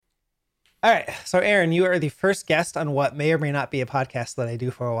All right. So, Aaron, you are the first guest on what may or may not be a podcast that I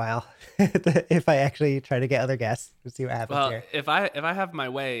do for a while. If I actually try to get other guests to see what happens Well, here. if I have my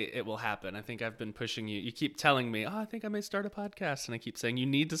way, it will happen. I think I've been pushing you. You keep telling me, "Oh, I think I may start a podcast," and I keep saying you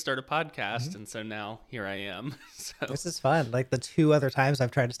need to start a podcast, Mhm. and so now here I am. So This is fun. Like the two other times I've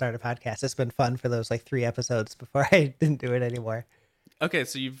tried to start a podcast, it's been fun for those like 3 episodes before I didn't do it anymore. okay,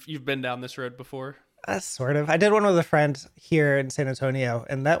 so you've been down this road before. Sort of. I did one with a friend here in San Antonio,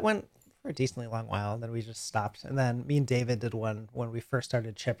 and that went for a decently long while. And then we just stopped. And then me and David did one when we first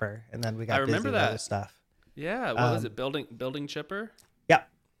started Chipper, and then we I got busy remember with other that. stuff. Yeah, what was Um, it? Building chipper. yeah.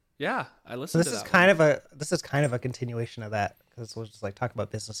 Yeah, I So listened this to is that one. kind of a continuation of that because we'll just like talk about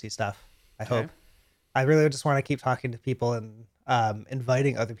businessy stuff. I Okay. hope. I really just want to keep talking to people and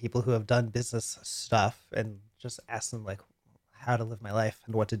inviting other people who have done business stuff and just ask them like how to live my life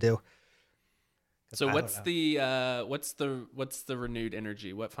and what to do. Because So I don't what's know. the renewed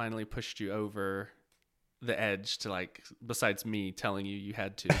energy? What finally pushed you over the edge to, like, besides me telling you you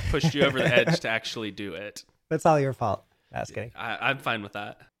had to, pushed you over the edge to actually do it? That's all your fault. No, I was kidding. I'm fine with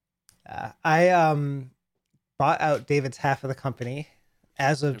that. I bought out David's half of the company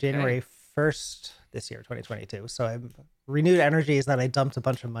as of Okay. January 1st this year, 2022. So I'm renewed energy is that I dumped a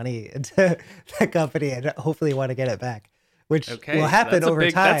bunch of money into the company and hopefully want to get it back, which will Okay. happen over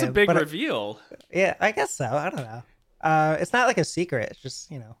That's a time. big But reveal. yeah, I guess so. I don't know. It's not like a secret. It's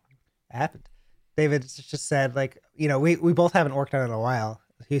just, it happened. David just said like, we both haven't worked on it in a while.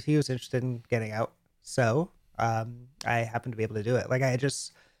 He was interested in getting out. So I happened to be able to do it. Like I had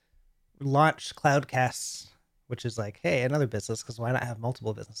just launched Cloudcasts, which is like, hey, another business, because why not have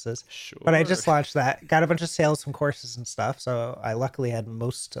multiple businesses? But I Sure. just launched that, got a bunch of sales from courses and stuff. So I luckily had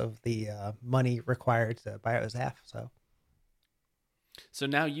most of the money required to buy out his half. So So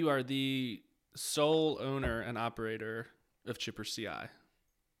now you are the sole owner and operator of Chipper CI.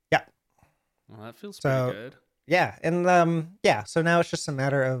 yeah. Well, that feels pretty So good. yeah. And yeah. So now it's just a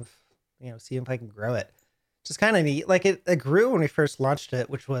matter of, seeing if I can grow it. Just kind of neat. Like it grew when we first launched it,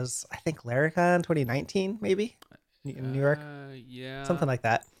 which was, I think, Laracon 2019, maybe in New York, Yeah. something like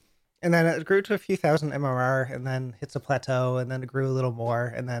that. And then it grew to a few thousand MRR and then hits a plateau and then it grew a little more.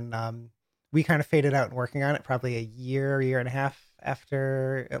 And then we kind of faded out and working on it probably a year and a half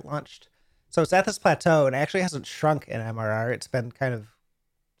after it launched. So it's at this plateau and it actually hasn't shrunk in MRR. It's been kind of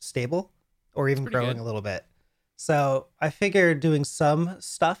stable or It's even pretty growing good. a little bit. So I figure doing some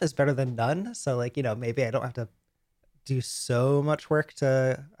stuff is better than none. So like, maybe I don't have to do so much work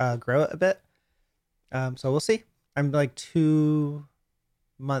to grow it a bit. So we'll see. I'm like 2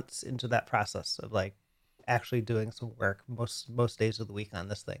 months into that process of like actually doing some work most days of the week on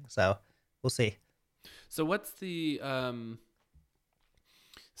this thing. So we'll see. So what's the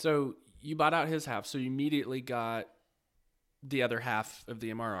so you bought out his half, so you immediately got the other half of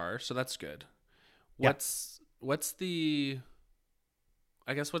the MRR, so that's good. Yeah. What's the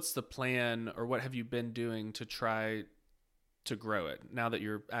I guess what's the plan, or what have you been doing to try to grow it now that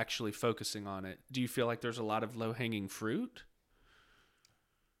you're actually focusing on it? Do you feel like there's a lot of low-hanging fruit?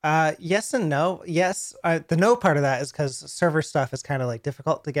 Yes and no. Yes, the no part of that is because server stuff is kind of like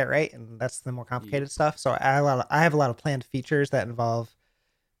difficult to get right, and that's the more Yeah. complicated stuff. So I have a lot of planned features that involve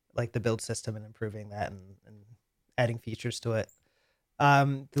like the build system and improving that and adding features to it.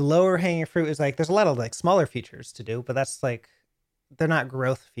 The lower hanging fruit is like there's a lot of like smaller features to do, but that's like they're not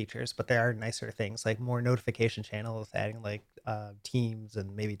growth features, but they are nicer things like more notification channels, adding like Teams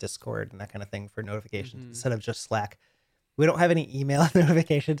and maybe Discord and that kind of thing for notifications Mhm. instead of just Slack. We don't have any email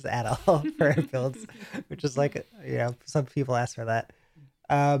notifications at all for our builds, which is like some people ask for that.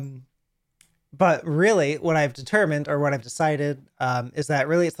 Um, but really, what I've determined or what I've decided is that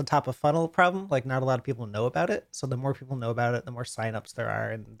really it's the top of funnel problem. Like, not a lot of people know about it. So, the more people know about it, the more signups there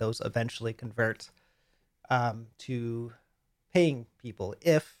are, and those eventually convert to paying people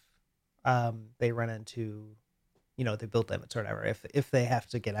if they run into, the build limits or whatever. If they have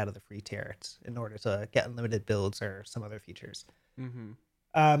to get out of the free tier in order to get unlimited builds or some other features. Mhm.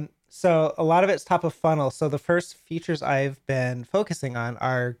 So a lot of it's top of funnel. So the first features I've been focusing on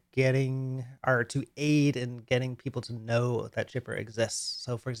are to aid in getting people to know that Chipper exists.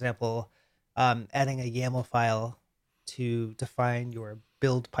 So for example, adding a YAML file to define your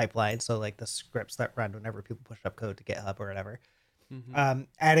build pipeline. So like the scripts that run whenever people push up code to GitHub or whatever. Mhm.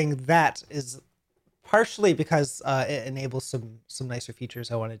 Adding that is partially because it enables some nicer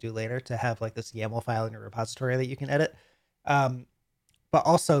features I want to do later to have like this YAML file in your repository that you can edit. Um, but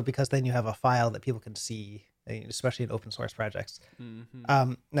also because then you have a file that people can see, especially in open source projects.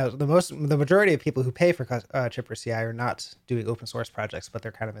 Mhm. No, the majority of people who pay for Chipper CI are not doing open source projects, but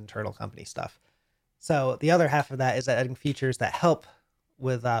they're kind of internal company stuff. So the other half of that is adding features that help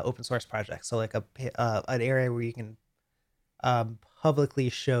with open source projects. So like an area where you can publicly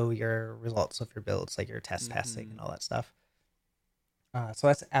show your results of your builds, like your test passing Mm-hmm. and all that stuff. So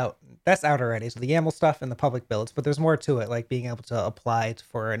that's out. That's out already. So the YAML stuff and the public builds, but there's more to it, like being able to apply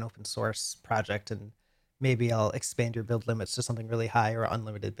for an open source project, and maybe I'll expand your build limits to something really high or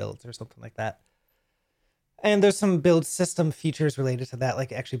unlimited builds or something like that. And there's some build system features related to that,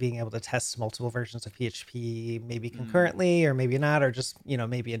 like actually being able to test multiple versions of PHP, maybe Mm. concurrently or maybe not, or just,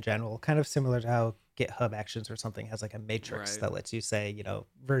 maybe in general, kind of similar to how GitHub Actions or something has like a matrix Right. that lets you say,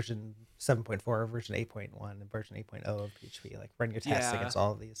 version 7.4, version 8.1, and version 8.0 of PHP, like run your tests Yeah. against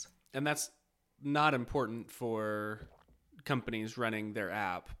all of these. And that's not important for companies running their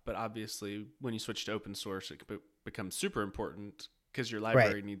app, but obviously when you switch to open source, it becomes super important because your Right.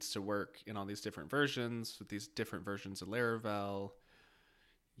 library needs to work in all these different versions with these different versions of Laravel.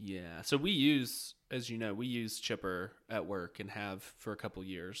 Yeah. So we use, as you know, we use Chipper at work and have for a couple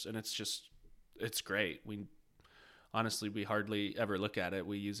years, and it's great. We hardly ever look at it.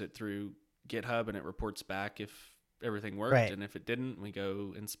 We use it through GitHub and it reports back if everything worked, Right. and if it didn't, we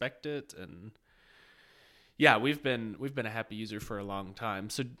go inspect it. And yeah, we've been a happy user for a long time.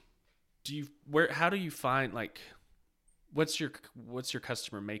 So how do you find, like, what's your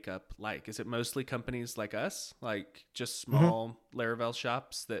customer makeup like? Is it mostly companies like us, like just Hmm. small Laravel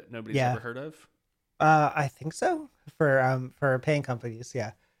shops that nobody's Yeah. ever heard of? I think so for paying companies.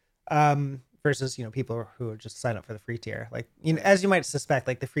 Yeah. Versus, people who just sign up for the free tier. Like, Right. as you might suspect,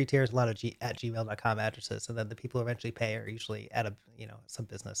 like the free tier is a lot of at gmail.com addresses. And then the people who eventually pay are usually at some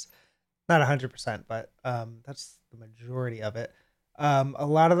business. Not 100%, but that's the majority of it. A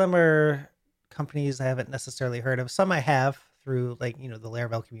lot of them are companies I haven't necessarily heard of. Some I have through, like, the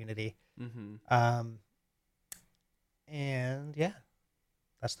Laravel community. Mm-hmm. Um, and yeah,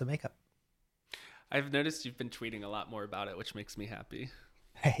 that's the makeup. I've noticed you've been tweeting a lot more about it, which makes me happy.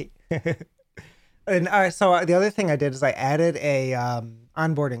 Right. And the other thing I did is I added a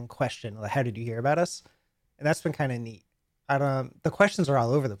onboarding question. Like, how did you hear about us? And that's been kind of neat. I don't. The questions are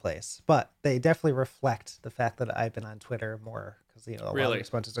all over the place, but they definitely reflect the fact that I've been on Twitter more because a lot of the Really?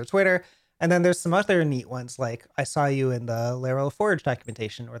 responses are Twitter. And then there's some other neat ones, like I saw you in the Laravel Forge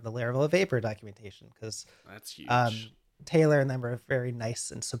documentation or the Laravel Vapor documentation, because That's um, huge. Taylor and them are very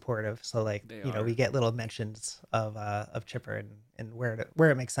nice and supportive. So, like, They we are. get little mentions of Chipper and where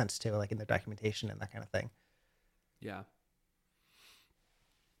it makes sense to, like in the documentation and that kind of thing. Yeah.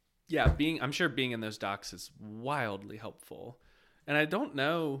 Yeah, I'm sure being in those docs is wildly helpful. And I don't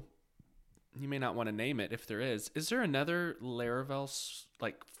know, you may not want to name it if there is. Is there another Laravel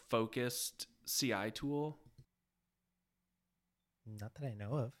like focused CI tool? Not that I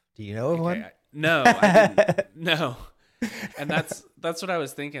know of. Do you know of Okay, one? no, I didn't. No. And that's what I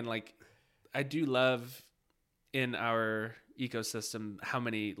was thinking, like I do love in our ecosystem how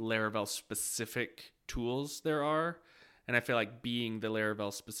many Laravel specific tools there are. And I feel like being the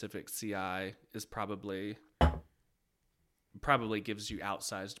Laravel specific CI is probably gives you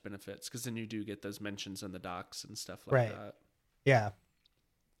outsized benefits because then you do get those mentions in the docs and stuff like Right. that. Yeah.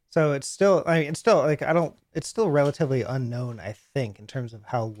 So it's still, I mean, it's still like, I don't, it's still relatively unknown, I think, in terms of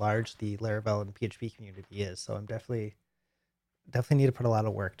how large the Laravel and PHP community is. So I'm definitely need to put a lot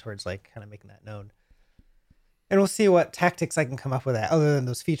of work towards like kind of making that known. And we'll see what tactics I can come up with that other than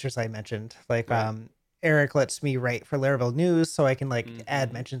those features I mentioned. Like, Right. Eric lets me write for Laravel News, so I can like add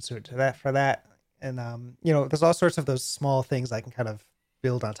Mm-hmm. mentions to that for that. And there's all sorts of those small things I can kind of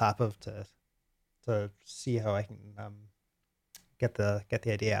build on top of to see how I can get the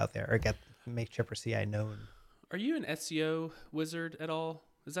idea out there, or make Chipper CI known. Are you an SEO wizard at all?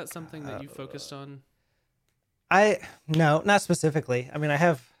 Is that something that Uh, you focused on? I No, not specifically. I mean, I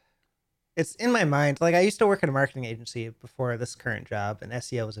have. It's in my mind. Like, I used to work at a marketing agency before this current job, and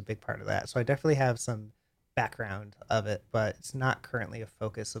SEO was a big part of that. So I definitely have some background of it, but it's not currently a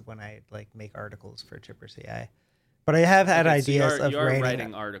focus of when I like make articles for Chipper CI. But I have had Okay, so you ideas are you of are writing.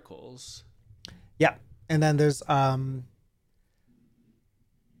 writing articles. Yeah, and then there's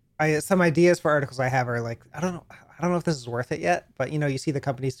I some ideas for articles I have are like, I don't know if this is worth it yet, but you see the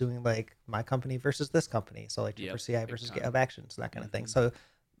companies doing like my company versus this company, so like Chipper Yep, CI big versus time. GitHub Actions, that kind of thing. Mm-hmm. So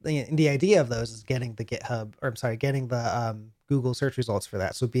the idea of those is getting the GitHub, or I'm sorry, getting the Google search results for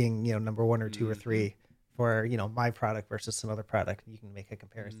that. So being number one or two or Mm-hmm. three for my product versus some other product, you can make a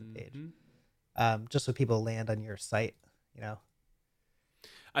comparison page, Mm-hmm. just so people land on your site. You know,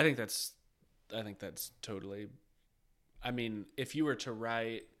 I think that's totally. I mean, if you were to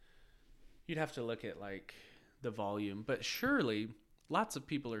write, you'd have to look at like the volume, but surely lots of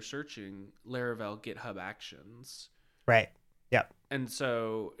people are searching Laravel GitHub Actions. right? Yep. And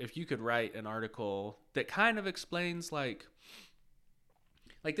so if you could write an article that kind of explains like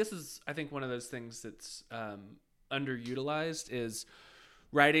like this is, I think, one of those things that's underutilized is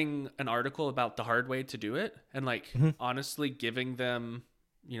writing an article about the hard way to do it, and like Mhm. honestly giving them,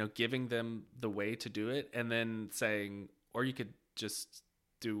 giving them the way to do it, and then saying, or you could just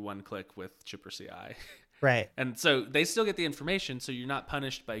do one click with Chipper CI. Right. And so they still get the information, so you're not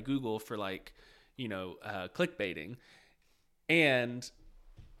punished by Google for like, clickbaiting, and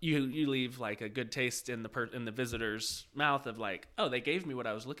you leave like a good taste in the visitor's mouth of like, oh, they gave me what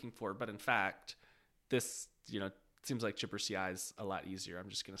I was looking for, but in fact, this seems like Chipper CI is a lot easier. I'm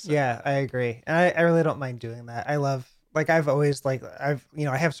just gonna set Yeah, that I up. agree. And I really don't mind doing that. I love, like, I've always, like, I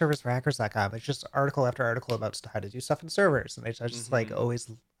have serversforhackers.com. It's just article after article about how to do stuff in servers. And I just, like, Mm-hmm. always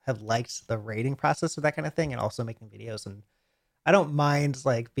have liked the rating process of that kind of thing and also making videos. And I don't mind,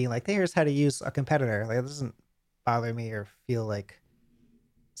 like, being like, hey, here's how to use a competitor. Like, it doesn't bother me or feel like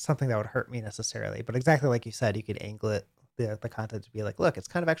something that would hurt me necessarily. But exactly like you said, you could angle it, the content to be like, look, it's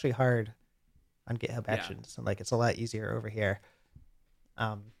kind of actually hard on GitHub Yeah. Actions. And, like, it's a lot easier over here.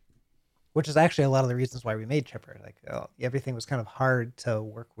 Um, which is actually a lot of the reasons why we made Chipper. Like, everything was kind of hard to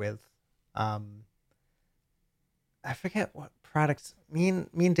work with. Um, I forget what products. Me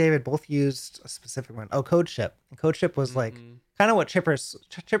and David both used a specific one. Oh, CodeShip. And CodeShip was like Mm-hmm. kind of what Chipper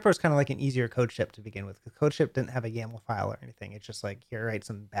was kind of like an easier CodeShip to begin with. Because CodeShip didn't have a YAML file or anything. It's just like, here, write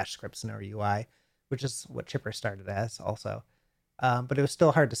some bash scripts in our UI, which is what Chipper started as also. But it was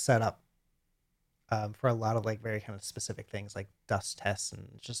still hard to set up for a lot of like very kind of specific things like dust tests and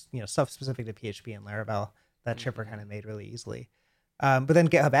just stuff specific to PHP and Laravel that Chipper kind Mm-hmm. of made really easily. But then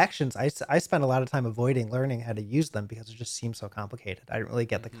GitHub Actions, I spent a lot of time avoiding learning how to use them because it just seemed so complicated. I didn't really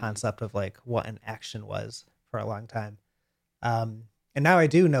get the Mm-hmm. concept of like what an action was for a long time. And now I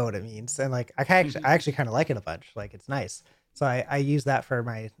do know what it means, and like I actually kind of like it a bunch. Like it's nice, so I use that for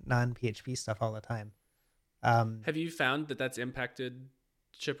my non PHP stuff all the time. Um, Have you found that that's impacted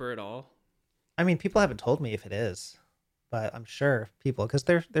Chipper at all? I mean, people haven't told me if it is, but I'm sure people, because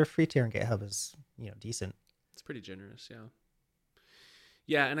their free tier in GitHub is decent. It's pretty generous, yeah.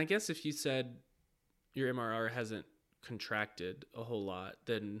 Yeah, and I guess if you said your MRR hasn't contracted a whole lot,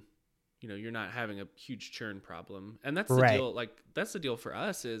 then you're not having a huge churn problem. And that's the Right. deal. Like that's the deal for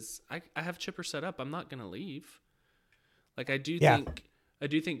us is I have Chipper set up. I'm not gonna leave. Like Yeah. I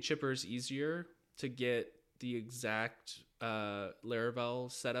do think Chipper is easier to get the exact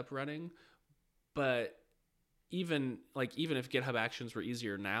Laravel setup running, but even if GitHub Actions were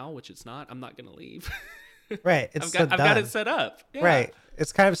easier now, which it's not, I'm not gonna leave. Right. It's so I've got it done. set up. Yeah. Right.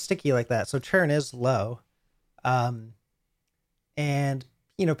 It's kind of sticky like that. So churn is low. Um, and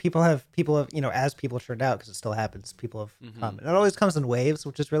people have as people churned out, because it still happens, people have Mm-hmm. come, and it always comes in waves,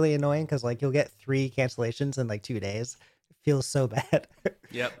 which is really annoying because like you'll get 3 cancellations in like 2 days. It feels so bad.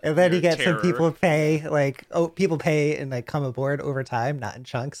 Yep. And then You're you a get some terror. people pay, like, oh, people pay and like come aboard over time, not in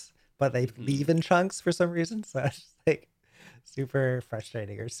chunks, but they Mm-hmm. leave in chunks for some reason. So it's just like super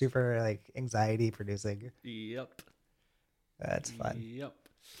frustrating or super like anxiety producing. Yep. That's fun. Yep.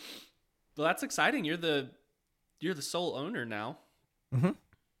 Well, that's exciting. You're the sole owner now, Hmm.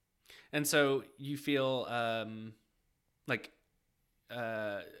 and so you feel like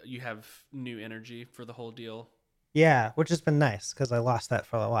you have new energy for the whole deal. Yeah, which has been nice because I lost that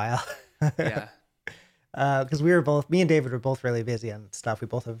for a while. Yeah. Because we were both, me and David were both really busy on stuff. We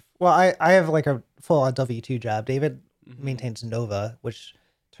both have, well, I have like a full on W-2 job. David Mm-hmm. maintains Nova, which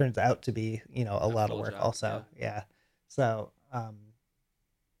turns out to be, a A lot of full work job. Yeah. also. Yeah. So,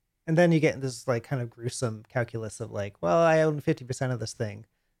 and then you get this like kind of gruesome calculus of like, well, I own 50% of this thing.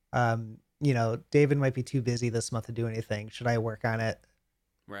 David might be too busy this month to do anything. Should I work on it,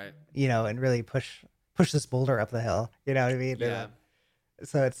 Right. and really push this boulder up the hill? You know what I mean? Yeah.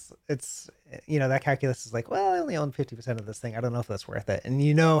 So it's that calculus is like, well, I only own 50% of this thing. I don't know if that's worth it. And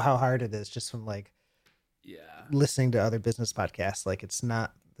how hard it is just from like Yeah. listening to other business podcasts. Like it's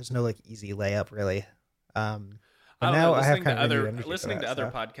not, there's no like easy layup really. But I don't know. now I have kind of renewed energy for Listening to that.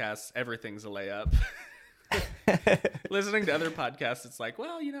 other So podcasts, everything's a layup. Listening to other podcasts, it's like,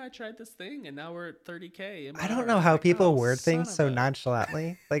 well, I tried this thing and now we're at 30K I don't MRR. know It's how like, people oh, word son things of so a.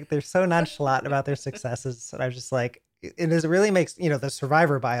 nonchalantly. Like they're so nonchalant about their successes. And I'm just like, it is, it really makes, the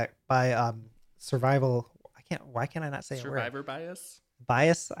survivor by survival. Why can't I not say a word? Survivor bias.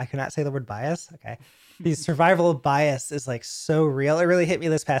 Bias. I cannot say the word bias. Okay. The survival bias is like so real. It really hit me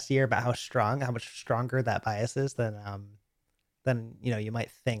this past year about how much stronger that bias is than you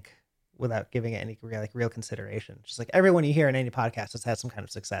might think without giving it any real consideration. Just like everyone you hear in any podcast has had some kind of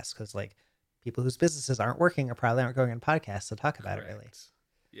success, because like people whose businesses aren't working or probably aren't going on podcasts to talk about it really. Correct.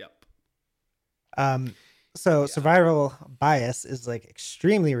 Yep. Um, so Yeah. survival bias is like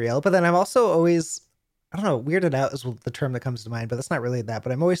extremely real, but then I'm also always I don't know, weirded out is the term that comes to mind, but that's not really that.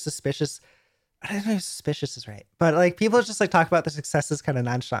 But I'm always suspicious. I don't know if suspicious is right, but like people just like talk about the successes kind of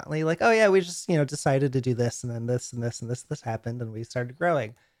nonchalantly, like, oh yeah, we just, decided to do this and then this and this and this happened and we started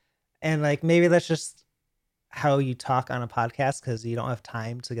growing. And like maybe that's just how you talk on a podcast because you don't have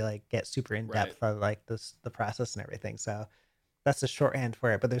time to like get super in Right. depth of like the process and everything. So that's the shorthand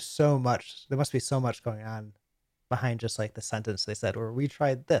for it. But there's so much. There must be so much going on behind just like the sentence they said, or we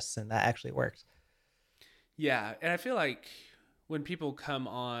tried this and that actually worked. Yeah, and I feel like when people come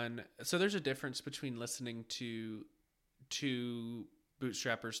on, so there's a difference between listening to two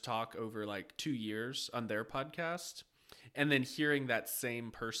bootstrappers talk over like 2 years on their podcast and then hearing that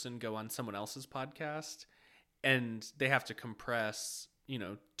same person go on someone else's podcast, and they have to compress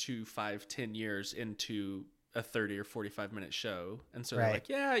 2, 5, 10 years into a 30 or 45-minute show. And so they're Right. like,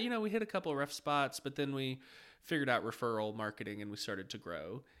 yeah, we hit a couple of rough spots, but then we figured out referral marketing and we started to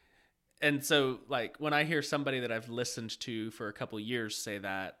grow. And so like when I hear somebody that I've listened to for a couple of years say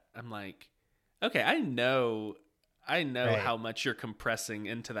that, I'm like, okay, I know Right. how much you're compressing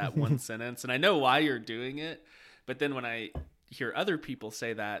into that one sentence, and I know why you're doing it. But then when I hear other people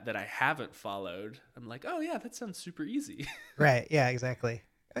say that I haven't followed, I'm like, oh yeah, that sounds super easy. Right. Yeah, exactly.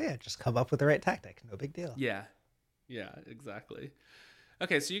 Oh yeah, just come up with the right tactic. No big deal. Yeah. Yeah, exactly.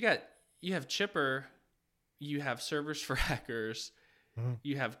 Okay, so you have Chipper, you have servers for hackers, Mhm.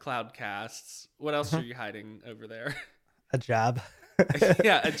 you have Cloudcasts. What else are Mhm. you hiding over there? A job.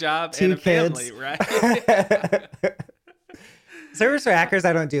 Yeah, a job and Two a family, kids. right? Servers for hackers,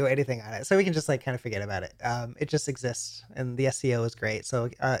 I don't do anything on it, so we can just like kind of forget about it. It just exists, and the SEO is great. So,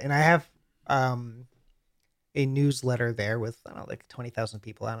 and I have um a newsletter there with I don't know like 20,000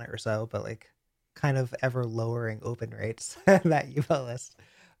 people on it or so, but like kind of ever lowering open rates that email list.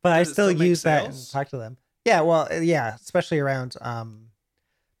 But I Does it still still make use that and sales? talk to them. Yeah, well, yeah, especially around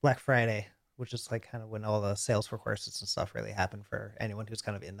Black Friday, which is like kind of when all the sales for courses and stuff really happen for anyone who's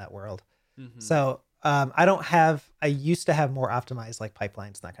kind of in that world. Mm-hmm. So I used to have more optimized like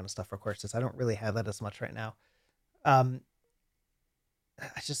pipelines and that kind of stuff for courses. I don't really have that as much right now. Um,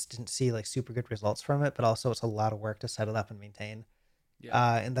 I just didn't see like super good results from it, but also it's a lot of work to set it up and maintain.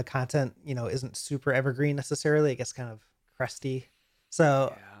 Yeah. And the content, isn't super evergreen necessarily. It gets kind of crusty.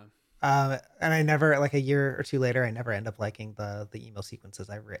 So, Yeah. and I never like a year or two later, I never end up liking the email sequences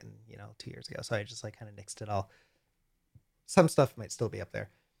I've written, 2 years ago. So I just like kind of nixed it all. Some stuff might still be up there.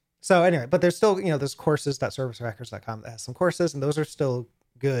 So anyway, but there's still, there's courses.servicehackers.com that has some courses, and those are still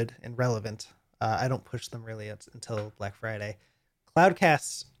good and relevant. I don't push them really until Black Friday.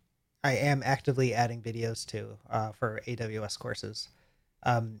 Cloudcasts, I am actively adding videos to for AWS courses.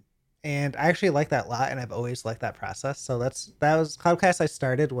 Um, and I actually like that a lot, and I've always liked that process. So that was Cloudcast I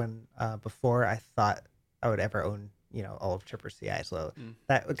started when before I thought I would ever own, all of Chipper CI. So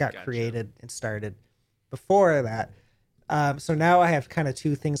that got Gotcha. created and started before that. So now I have kind of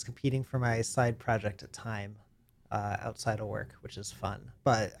two things competing for my side project at time outside of work, which is fun.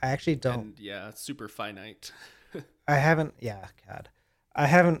 But I actually don't. And yeah, it's super finite. I haven't. Yeah, God, I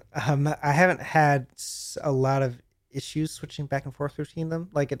haven't. I haven't had a lot of issues switching back and forth between them.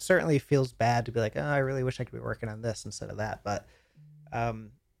 Like it certainly feels bad to be like, oh, I really wish I could be working on this instead of that. But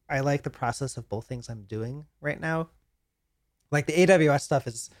um, I like the process of both things I'm doing right now. Like the AWS stuff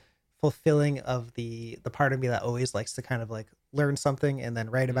is fulfilling of the part of me that always likes to kind of like learn something and then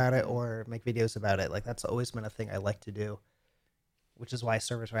write about it Mm-hmm. or make videos about it. Like that's always been a thing I like to do, which is why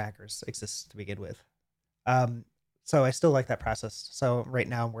Servers for Hackers exists to begin with. Um, so I still like that process. So right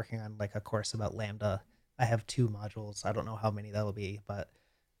now I'm working on like a course about Lambda. I have 2 modules. I don't know how many that'll be, but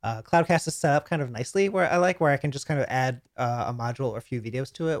Cloudcast is set up kind of nicely where I can just kind of add a module or a few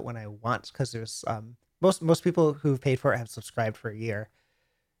videos to it when I want because there's most people who've paid for it have subscribed for a year,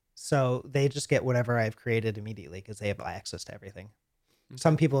 so they just get whatever I've created immediately because they have access to everything. Okay.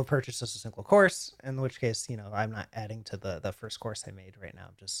 Some people have purchased as a single course, in which case, I'm not adding to the first course I made right now.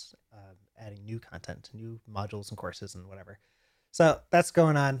 I'm just adding new content, new modules and courses and whatever. So that's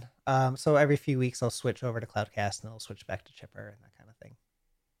going on. So every few weeks I'll switch over to Cloudcast and I'll switch back to Chipper and that kind of thing.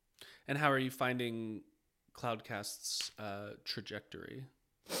 And how are you finding Cloudcast's trajectory?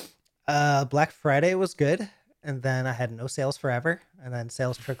 Black Friday was good, and then I had no sales forever, and then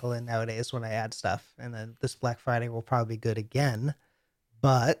sales trickle in nowadays when I add stuff, and then this Black Friday will probably be good again,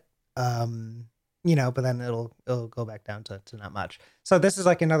 but but then it'll go back down to not much. So this is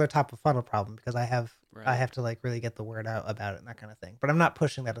like another top of funnel problem because I Right. have to like really get the word out about it and that kind of thing. But I'm not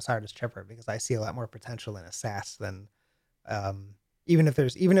pushing that as hard as Chipper because I see a lot more potential in a SaaS than even if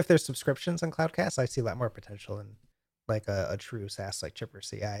there's subscriptions on Cloudcast, I see a lot more potential in like a true SaaS like Chipper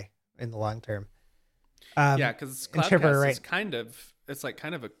CI in the long term. Yeah, because And Chipper, Cloudcast is right? it's like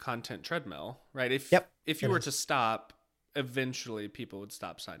kind of a content treadmill, right? Yep, If you it were is. to stop, eventually people would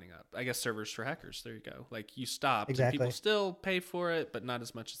stop signing up. I guess servers for hackers. There you go. Like you stopped, and people Exactly. still pay for it, but not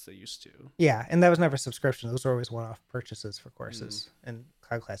as much as they used to. Yeah, and that was never subscription. Those were always one-off purchases for Mm, courses, and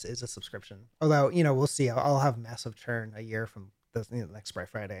Cloud Class is a subscription. Although we'll see. I'll have massive churn a year from the next Black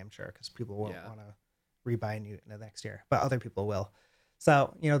Friday, I'm sure, because people won't yeah. want to rebuy new in the next year, but other people will.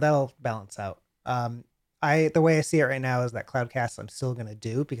 So that'll balance out. The way I see it right now is that Cloudcast I'm still gonna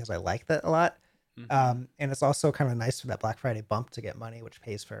do because I like that a lot. Mm-hmm. And it's also kind of nice for that Black Friday bump to get money, which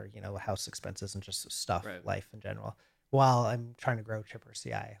pays for house expenses and just stuff, Right. life in general. While I'm trying to grow Chipper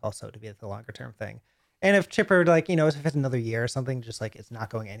CI also to be the longer term thing. And if Chipper if it's another year or something, just like it's not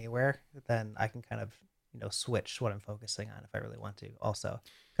going anywhere, then I can kind of switch what I'm focusing on if I really want to. Also,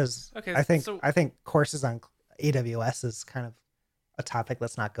 because Okay. I think courses on AWS is kind of a topic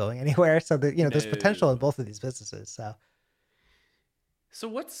that's not going anywhere. So that there's potential in No. both of these businesses. So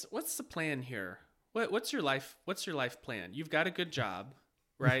what's the plan here? What's your life plan? You've got a good job,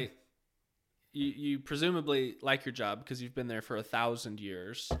 right? You presumably like your job because you've been there for 1,000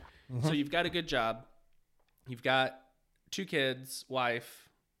 years. So you've got a good job. You've got 2 kids, wife,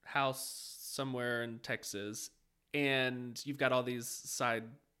 house somewhere in Texas, and you've got all these side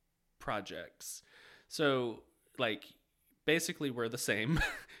projects. So like basically we're the same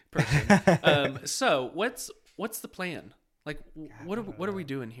person. So what's the plan? Like what are we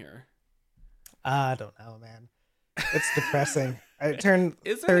doing here? I don't know, man. It's depressing. I turned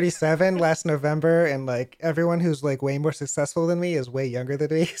Is it? 37 last November, and like everyone who's like way more successful than me is way younger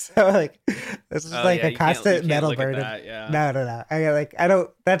than me. So like this is Oh like yeah, a you can't constant mental look at burden. that, yeah. No. I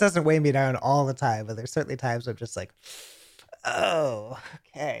don't. That doesn't weigh me down all the time, but there's certainly times I'm just like, oh,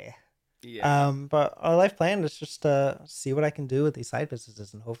 okay. Yeah. But our life plan is just to see what I can do with these side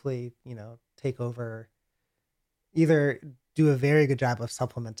businesses, and hopefully, take over, either do a very good job of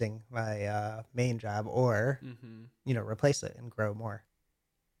supplementing my main job, or Mhm. replace it and grow more.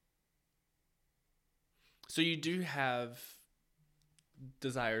 So you do have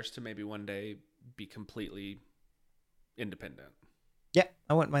desires to maybe one day be completely independent. Yeah,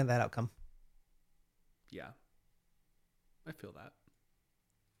 I wouldn't mind that outcome. Yeah. I feel that.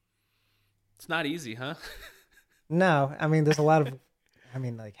 It's not easy, huh? No, I mean, there's a lot of,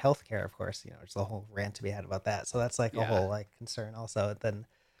 like healthcare, of course, there's a whole rant to be had about that. So that's like a Yeah. whole like concern also. Then,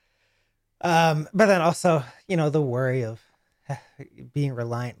 but then also, the worry of being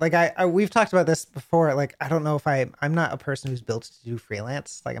reliant. Like we've talked about this before. Like, I don't know if I'm not a person who's built to do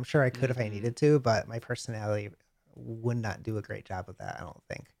freelance. Like, I'm sure I could if I Mhm. needed to, but my personality would not do a great job of that. I don't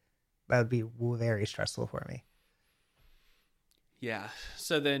think that would be very stressful for me. Yeah.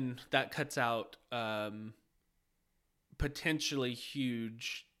 So then that cuts out potentially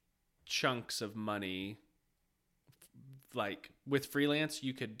huge chunks of money. Like with freelance,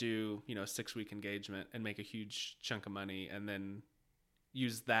 you could do, a 6-week engagement and make a huge chunk of money and then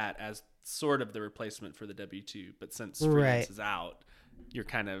use that as sort of the replacement for the W-2. But since freelance Right. is out, your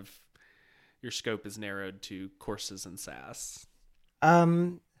scope is narrowed to courses and SaaS.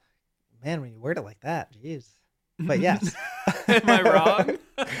 Man, when you word it like that, jeez. But yes. Am I wrong?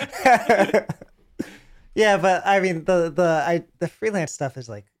 Yeah, but I mean the freelance stuff is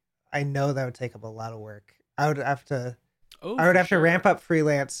like, I know that would take up a lot of work. I would have to Oh, I would for have to ramp sure. up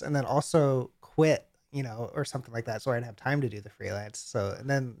freelance and then also quit, or something like that, so I'd have time to do the freelance. So, and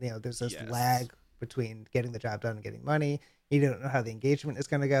then there's this Yes. lag between getting the job done and getting money. You don't know how the engagement is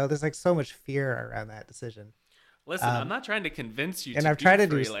going to go. There's like so much fear around that decision. Listen, I'm Um, not trying to convince you and to I've do tried to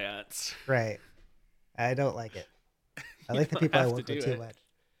do freelance. right. I don't like it. I You like the don't people I have to work with do too it. much.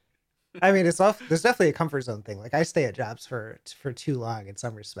 I mean, there's definitely a comfort zone thing. Like, I stay at jobs for too long in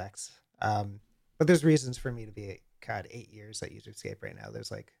some respects. But there's reasons for me to be, God, 8 years at Userscape right now.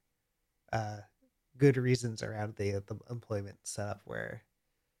 There's like uh good reasons around the employment setup where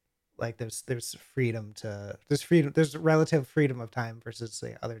like there's relative freedom of time versus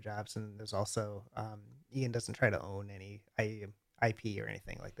the other jobs, and there's also Ian doesn't try to own any IP or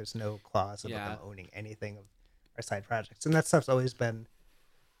anything. Like, there's no clause about them Yeah. owning anything of our side projects, and that stuff's always been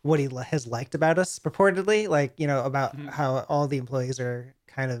what he has liked about us, purportedly, like, about how all the employees are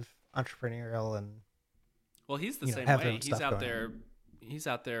kind of entrepreneurial and Well, he's the same have their way. own stuff going on. He's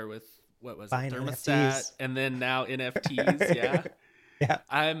out there with what was it? Buying Thermostat NFTs. and then now NFTs. Yeah. Yeah.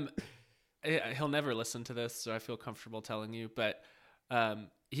 I'm he'll never listen to this, so I feel comfortable telling you, but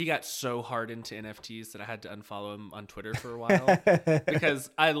he got so hard into NFTs that I had to unfollow him on Twitter for a while because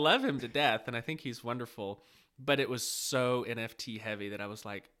I love him to death and I think he's wonderful, but it was so NFT heavy that I was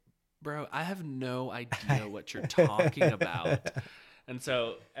like, bro, I have no idea what you're talking about. And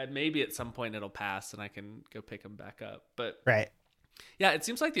so maybe at some point it'll pass and I can go pick them back up. But Right. yeah, it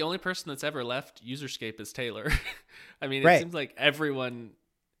seems like the only person that's ever left Userscape is Taylor. I mean, it Right. seems like everyone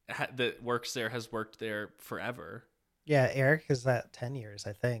that works there has worked there forever. Yeah, Eric is at 10 years,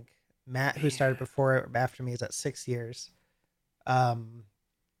 I think. Matt, who started Man. before after me, is at 6 years. Um,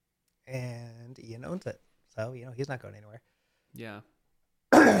 and Ian owns it. So, he's not going anywhere. Yeah.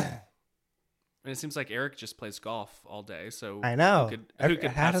 And it seems like Eric just plays golf all day. So I know. who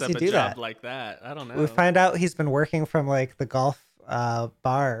could How pass does up he a do job that? like that? I don't know. We find out he's been working from like the golf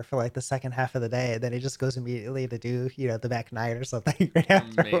bar for like the second half of the day, and then he just goes immediately to do, the back nine or something right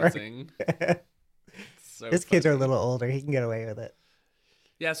after work. Amazing. So His kids are a funny. little older. He can get away with it.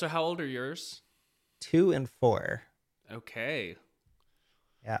 Yeah, so how old are yours? 2 and 4. Okay.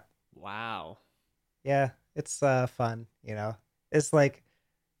 Yeah. Wow. Yeah. It's fun, It's like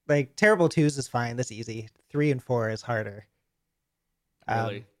terrible twos is fine. That's easy. 3 and 4 is harder.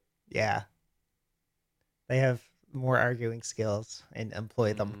 Really? Yeah. They have more arguing skills and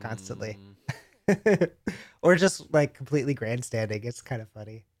employ them constantly. Mm, Or just like completely grandstanding. It's kind of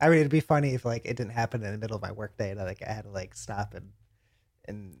funny. I mean, it'd be funny if like it didn't happen in the middle of my workday and I had to like stop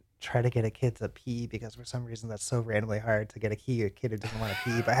and try to get a kid to pee because for some reason that's so randomly hard to get a kid who doesn't want to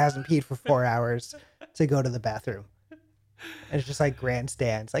pee but hasn't peed for 4 hours to go to the bathroom. And it's just like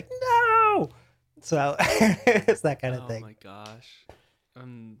grandstands, like no. So it's that kind of thing. Oh my gosh.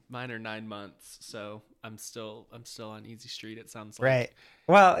 Mine are 9 months, so I'm still on easy street. It sounds like. Right.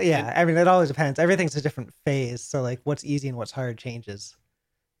 Well, yeah. And I mean, it always depends. Everything's a different phase. So like, what's easy and what's hard changes.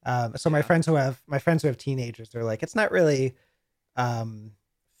 So my yeah, friends who have teenagers, they're like, it's not really um,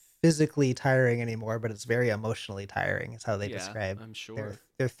 physically tiring anymore, but it's very emotionally tiring. Is how they yeah, describe I'm their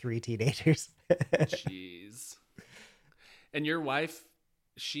sure. 3 teenagers. Jeez. And your wife,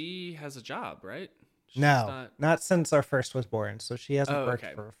 she has a job, right? She's No, not. not since our first was born. So she hasn't Oh, worked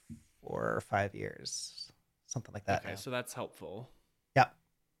okay. for 4 or 5 years, something like that Okay, now. so that's helpful. Yeah,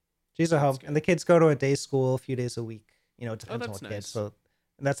 she's at That's home, and good. the kids go to a day school a few days a week. It Oh, depends on that's what kids. nice. So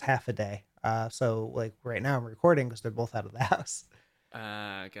that's half a day. So like right now I'm recording because they're both out of the house.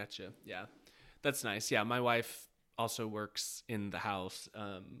 Gotcha. Yeah, that's nice. Yeah, my wife also works in the house.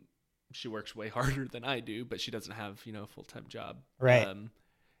 She works way harder than I do, but she doesn't have, a full-time job. Right.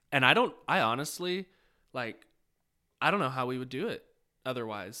 And I honestly, like, I don't know how we would do it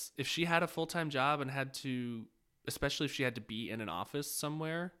otherwise. If she had a full-time job and had to, especially if she had to be in an office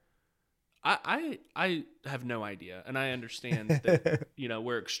somewhere, I have no idea. And I understand that,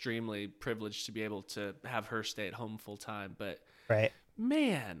 we're extremely privileged to be able to have her stay at home full-time, but Right.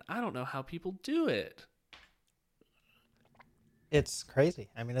 man, I don't know how people do it. It's crazy.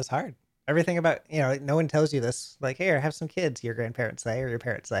 I mean, it's hard. Everything about, no one tells you this. Like, here, have some kids, your grandparents say, or your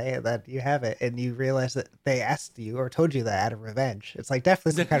parents say, that you have it. And you realize that they asked you or told you that out of revenge. It's like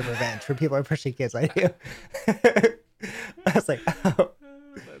definitely some kind of revenge for people who are pushing kids on you. I was like, oh.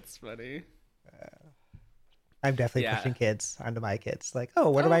 That's funny. I'm definitely Yeah. pushing kids onto my kids. Like,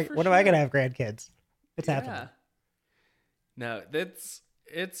 oh, when Oh, am I for when am I sure. gonna have grandkids? It's Yeah. happening. No,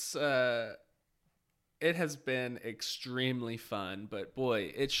 it has been extremely fun, but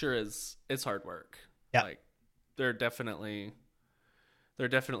boy, it sure is. It's hard work. Yeah. Like there are definitely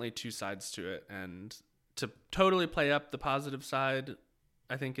two sides to it, and to totally play up the positive side,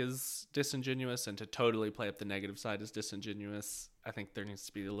 I think is disingenuous, and to totally play up the negative side is disingenuous. I think there needs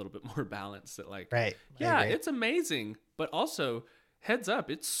to be a little bit more balance. That like, Right. I yeah, agree. it's amazing, but also heads up,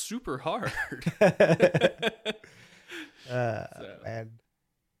 it's super hard. So. Man.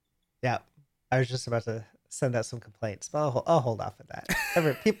 Yeah. I was just about to send out some complaints, but I'll hold off on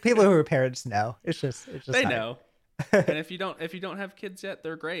that. People who are parents know. It's just They hard. know. And if you don't have kids yet,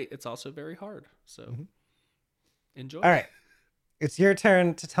 they're great. It's also very hard. So Mhm. enjoy. All right. It's your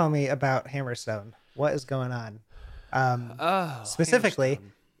turn to tell me about Hammerstone. What is going on? Oh, Specifically,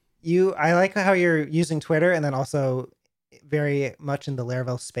 Hammerstone. I like how you're using Twitter and then also very much in the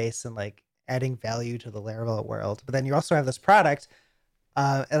Laravel space and like adding value to the Laravel world. But then you also have this product,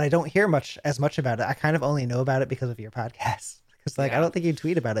 and I don't hear as much about it. I kind of only know about it because of your podcast. Because like I Yeah. don't think you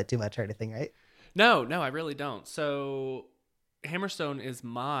tweet about it too much or anything, right? No, I really don't. So Hammerstone is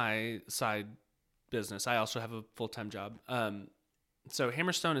my side business. I also have a full-time job. So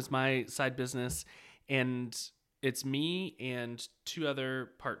Hammerstone is my side business, and it's me and two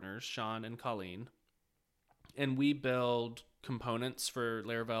other partners, Sean and Colleen, and we build components for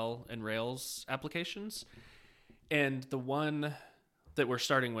Laravel and Rails applications. And the one that we're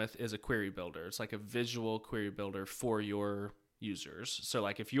starting with is a query builder. It's like a visual query builder for your users. So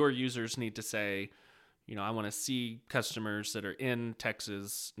like if your users need to say, I want to see customers that are in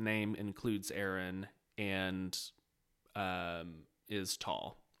Texas, name includes Aaron, and is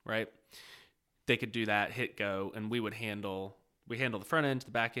tall, right? They could do that, hit go, and we handle the front end,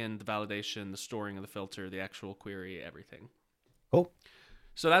 the back end, the validation, the storing of the filter, the actual query, everything. Cool.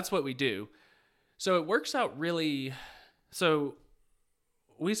 So that's what we do. So it works out really. So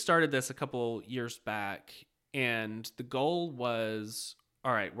we started this a couple years back, and the goal was,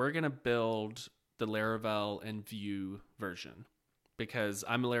 all right, we're going to build the Laravel and Vue version, because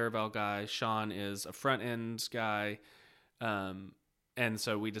I'm a Laravel guy. Sean is a front end guy. And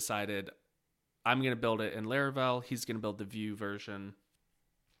so we decided I'm going to build it in Laravel. He's going to build the Vue version.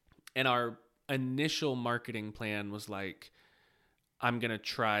 And our initial marketing plan was like, I'm going to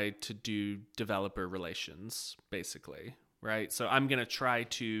try to do developer relations, basically, right? So I'm going to try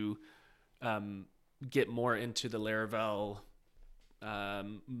to get more into the Laravel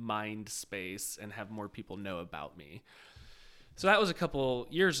mind space and have more people know about me. So that was a couple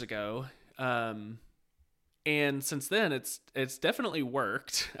years ago. And since then, it's definitely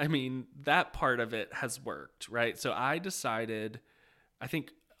worked. I mean, that part of it has worked, right? So I decided, I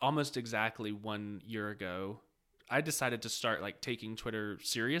think almost exactly 1 year ago, I decided to start like taking Twitter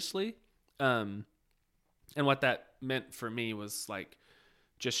seriously. And what that meant for me was like,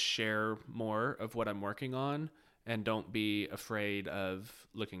 just share more of what I'm working on and don't be afraid of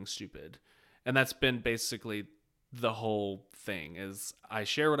looking stupid. And that's been basically the whole thing, is I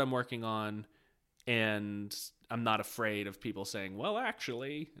share what I'm working on, and I'm not afraid of people saying, well,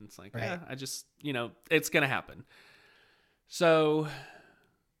 actually, and it's like, yeah, I just, it's going to happen. So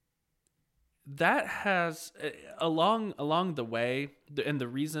that has along the way, and the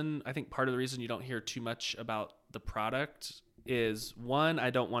reason, I think part of the reason you don't hear too much about the product is, one,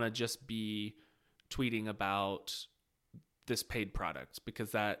 I don't want to just be tweeting about this paid product,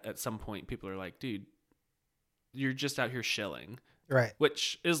 because that at some point people are like, dude, you're just out here shilling. Right.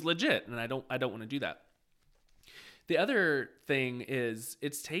 Which is legit, and I don't want to do that. The other thing is,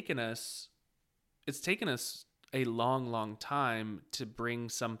 it's taken us a long time to bring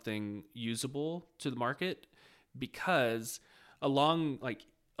something usable to the market, because along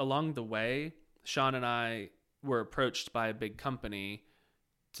the way, Sean and I were approached by a big company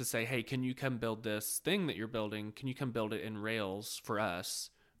to say, hey, can you come build this thing that you're building? Can you come build it in Rails for us?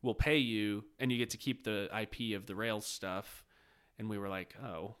 We'll pay you, and you get to keep the IP of the Rails stuff. And we were like,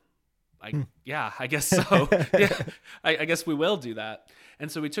 oh, I guess so. Yeah, I guess we will do that.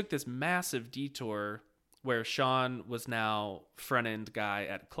 And so we took this massive detour where Sean was now front-end guy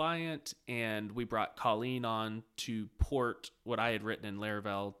at client, and we brought Colleen on to port what I had written in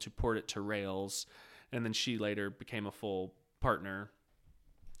Laravel, to port it to Rails, and then she later became a full partner.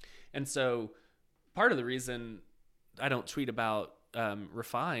 And so part of the reason I don't tweet about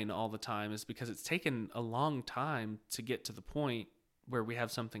Refine all the time is because it's taken a long time to get to the point where we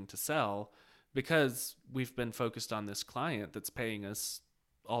have something to sell, because we've been focused on this client that's paying us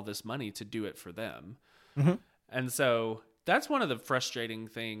all this money to do it for them. Mm-hmm. And so that's one of the frustrating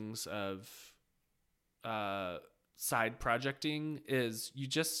things of side projecting, is you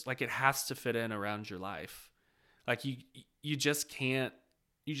just, like, it has to fit in around your life. Like you just can't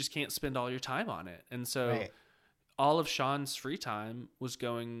spend all your time on it. And so all of Sean's free time was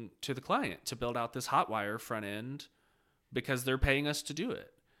going to the client to build out this Hotwire front end, because they're paying us to do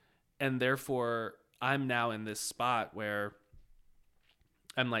it. And therefore I'm now in this spot where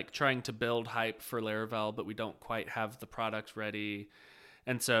I'm like trying to build hype for Laravel, but we don't quite have the product ready.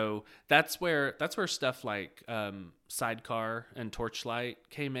 And so that's where stuff like Sidecar and Torchlight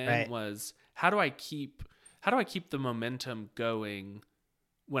came in, was how do I keep the momentum going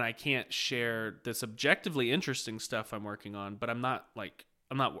when I can't share this objectively interesting stuff I'm working on, but I'm not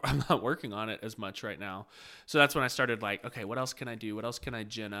working on it as much right now. So that's when I started like, okay, what else can I do? What else can I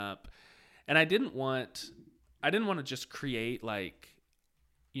gin up? And I didn't want to just create like,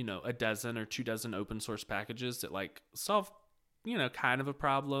 a dozen or 24 open source packages that like solve, kind of a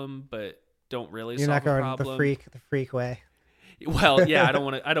problem, but don't really solve a problem. You're not going the freak way. Well, yeah, I don't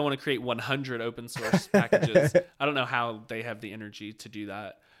want to create 100 open source packages. I don't know how they have the energy to do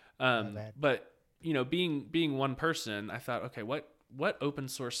that. But being one person, I thought, okay, what open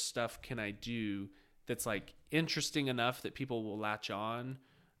source stuff can I do that's like interesting enough that people will latch on,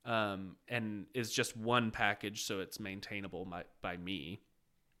 and is just one package, so it's maintainable by me.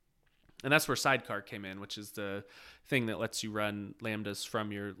 And that's where Sidecar came in, which is the thing that lets you run Lambdas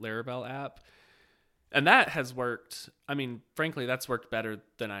from your Laravel app. And that has worked. I mean, frankly, that's worked better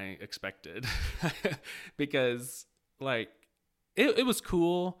than I expected because like it was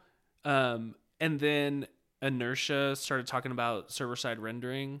cool. And then Inertia started talking about server-side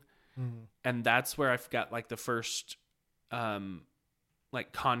rendering. Mm-hmm. And that's where I've got like the first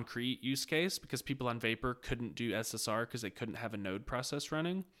like concrete use case because people on Vapor couldn't do SSR because they couldn't have a node process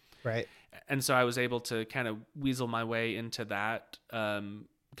running. Right. And so I was able to kind of weasel my way into that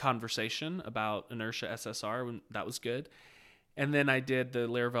conversation about inertia SSR. When that was good. And then I did the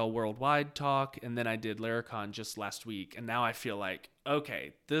Laravel Worldwide talk, and then I did Laracon just last week. And now I feel like,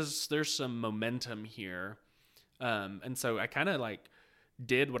 okay, there's some momentum here. And so I kind of like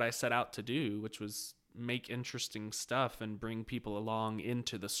did what I set out to do, which was make interesting stuff and bring people along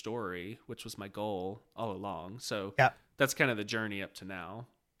into the story, which was my goal all along. So Yeah. that's kind of the journey up to now.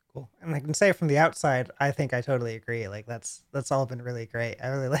 Cool. And I can say from the outside, I think I totally agree. Like that's all been really great. I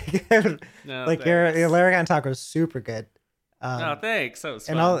really like No, like your Laragon talk was super good. Oh, thanks. That was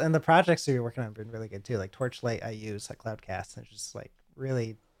fun. And the projects that you're working on have been really good too. Like Torchlight, I use at Cloudcast, and it's just like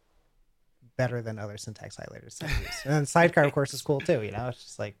really better than other syntax highlighters I use. And then Sidecar, of course, is cool too. You know, it's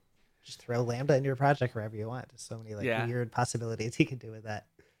just like just throw Lambda into your project wherever you want. There's so many like weird possibilities you can do with that.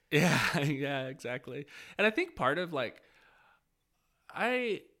 Yeah, yeah, exactly. And I think part of like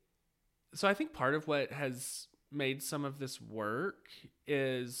I think part of what has made some of this work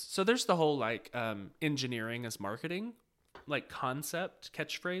is so there's the whole like engineering as marketing like concept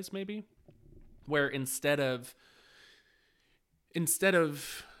catchphrase maybe where instead of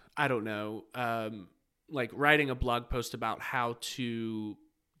I don't know like writing a blog post about how to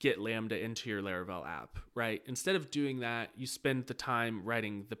get Lambda into your Laravel app, right? Instead of doing that, you spend the time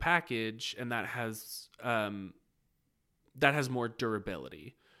writing the package, and that has more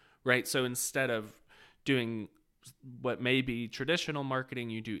durability, right? So instead of doing what may be traditional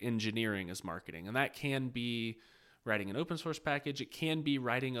marketing, you do engineering as marketing, and that can be writing an open source package. It can be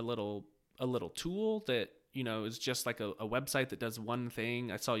writing a little tool that is just like a website that does one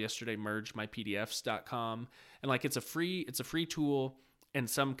thing. I saw yesterday mergemypdfs.com, and like it's a free tool. And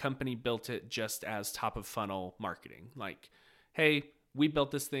some company built it just as top of funnel marketing. Like, hey, we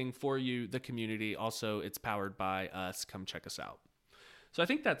built this thing for you, the community. Also, it's powered by us. Come check us out. So I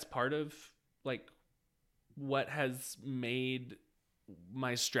think that's part of like what has made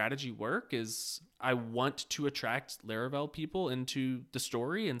my strategy work is I want to attract Laravel people into the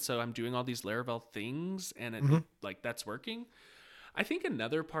story. And so I'm doing all these Laravel things, and it like that's working. I think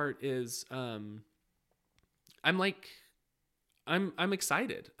another part is I'm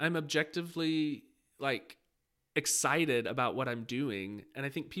excited. I'm objectively like excited about what I'm doing. And I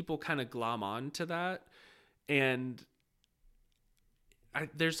think people kind of glom on to that. And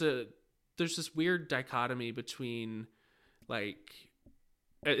there's this weird dichotomy between like,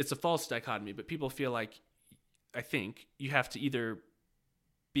 it's a false dichotomy, but people feel like, I think you have to either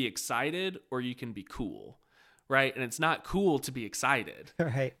be excited or you can be cool. Right. And it's not cool to be excited.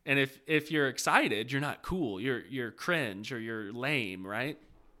 Right. And if you're excited, you're not cool. You're cringe or you're lame. Right.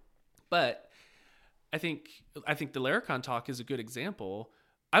 But I think the Laracon talk is a good example.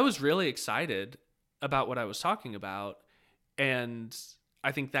 I was really excited about what I was talking about. And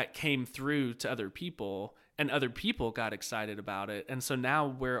I think that came through to other people, and other people got excited about it. And so now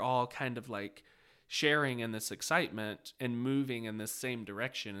we're all kind of like sharing in this excitement and moving in this same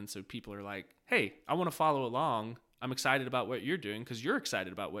direction. And so people are like, hey, I want to follow along. I'm excited about what you're doing because you're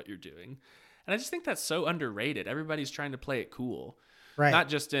excited about what you're doing. And I just think that's so underrated. Everybody's trying to play it cool. Right. Not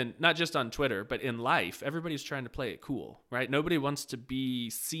just on Twitter, but in life, everybody's trying to play it cool, right? Nobody wants to be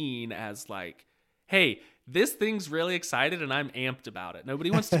seen as like, hey, this thing's really excited and I'm amped about it.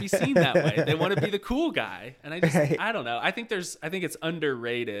 Nobody wants to be seen that way. They want to be the cool guy. And I don't know. I think it's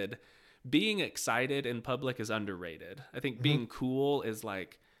underrated. Being excited in public is underrated. I think being cool is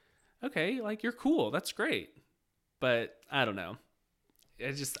like, okay, like you're cool. That's great. But I don't know.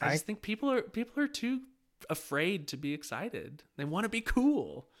 I just think people are too afraid to be excited. They want to be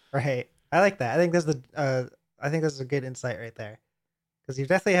cool. Right. I like that. I think this is a good insight right there. Because you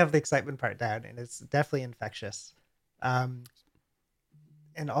definitely have the excitement part down, and it's definitely infectious. And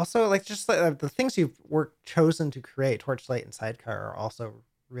also, like, just the things you've chosen to create, Torchlight and Sidecar, are also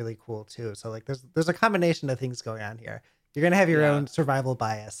really cool too. So like, there's a combination of things going on here. You're gonna have your own survival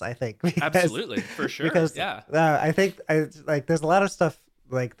bias, I think. Absolutely, for sure. Because I think there's a lot of stuff.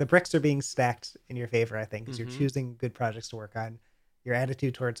 Like the bricks are being stacked in your favor, I think, because you're choosing good projects to work on. Your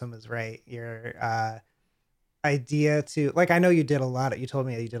attitude towards them is right. Your idea to like, I know you told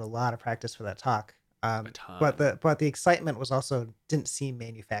me that you did a lot of practice for that talk. But the excitement was also didn't seem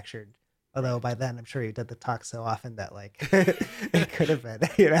manufactured. Although by then I'm sure you did the talk so often that like it could have been,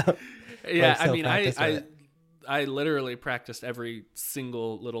 Yeah, I mean, I literally practiced every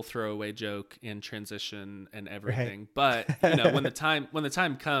single little throwaway joke in transition and everything. Right. But when the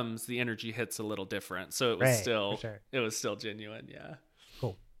time comes, the energy hits a little different. So it was it was still genuine. Yeah.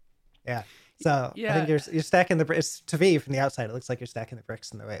 Cool. Yeah. So I think Yeah. you're stacking the bricks. To me, from the outside, it looks like you're stacking the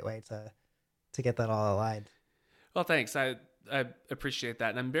bricks in the right way to get that all aligned. Well, thanks. I appreciate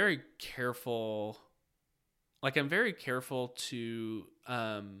that, and I'm very careful. Like I'm very careful to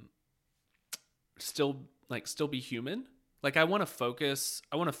still be human. Like I want to focus.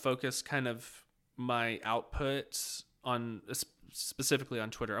 I want to focus kind of my output on specifically on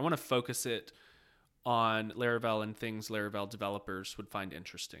Twitter. I want to focus it on Laravel and things Laravel developers would find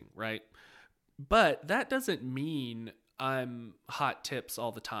interesting, right? But that doesn't mean I'm hot tips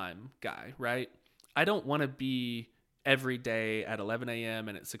all the time guy, right? I don't want to be every day at 11 a.m.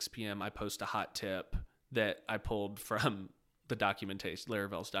 and at 6 p.m. I post a hot tip that I pulled from the documentation,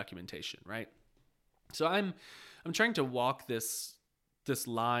 Laravel's documentation, right? So I'm trying to walk this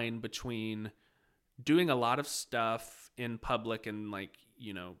line between doing a lot of stuff in public and like,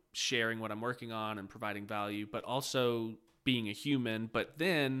 sharing what I'm working on and providing value, but also being a human, but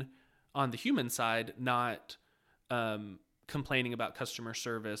then on the human side, not complaining about customer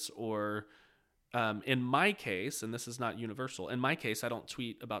service or in my case, and this is not universal, in my case, I don't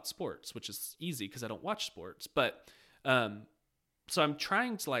tweet about sports, which is easy because I don't watch sports. But so I'm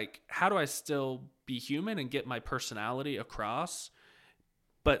trying to like, how do I still be human and get my personality across,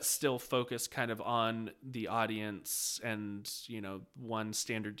 but still focus kind of on the audience and, one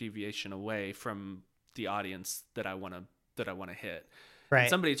standard deviation away from the audience that I want to hit. And Right.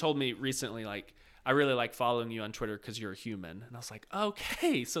 somebody told me recently, like, I really like following you on Twitter because you're a human. And I was like,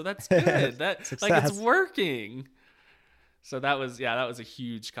 okay, so that's good. That like it's Success. working. So that was a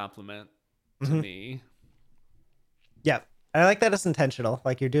huge compliment to me. Yeah. I like that it's intentional.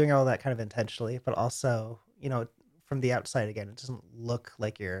 Like you're doing all that kind of intentionally, but also, from the outside again, it doesn't look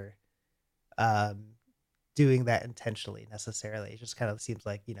like you're um doing that intentionally necessarily. It just kind of seems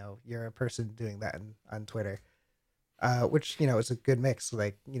like, you're a person doing that on Twitter. Which, is a good mix.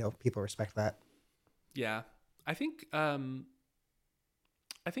 Like, people respect that. Yeah. I think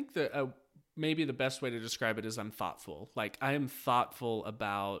that maybe the best way to describe it is I'm thoughtful. Like I am thoughtful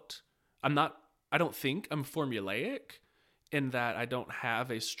about, I don't think I'm formulaic in that I don't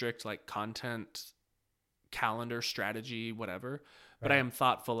have a strict like content calendar strategy, whatever, but I Right. am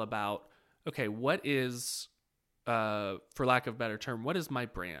thoughtful about, okay, what is, for lack of a better term, what is my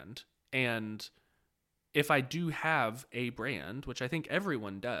brand? And if I do have a brand, which I think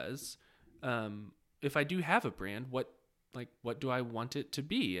everyone does, if I do have a brand, what do I want it to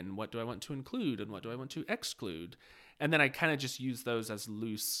be, and what do I want to include, and what do I want to exclude, and then I kind of just use those as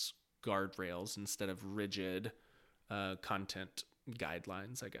loose guardrails instead of rigid content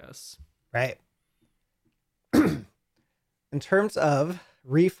guidelines, I guess. Right. In terms of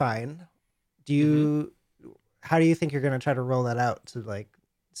Refine, do Mm-hmm. you how do you think you're going to try to roll that out to like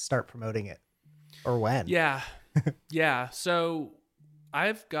start promoting it, or when? Yeah, yeah. So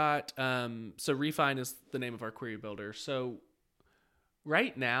I've got so Refine is the name of our query builder. So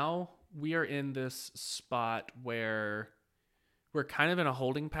right now we are in this spot where we're kind of in a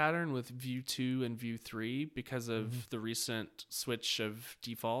holding pattern with Vue 2 and Vue 3 because Mhm. of the recent switch of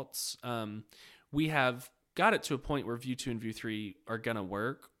defaults. We have got it to a point where Vue 2 and Vue 3 are going to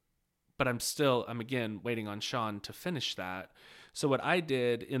work, but I'm again waiting on Sean to finish that. So what I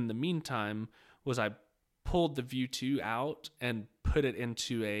did in the meantime was I pulled the Vue 2 out and put it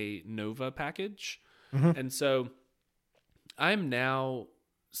into a Nova package. Mhm. And so we're now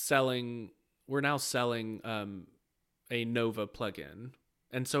selling a Nova plugin.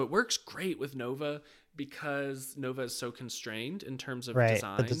 And so it works great with Nova because Nova is so constrained in terms of Right.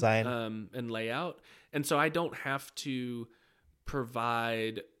 The design design. and layout. And so I don't have to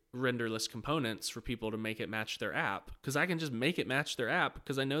provide renderless components for people to make it match their app because I can just make it match their app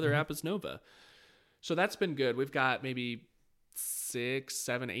because I know their Mhm. app is Nova. So that's been good. We've got maybe 6,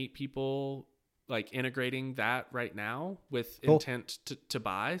 7, 8 people like integrating that right now with Cool. intent to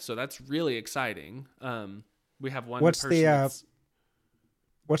buy. So that's really exciting. We have one What's person the that's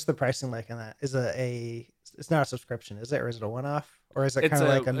what's the pricing like on that? Is it a it's not a subscription, is it, or is it a one-off, or is it it's kind of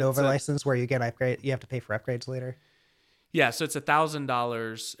like a a it's Nova a license where you have to pay for upgrades later? yeah. So it's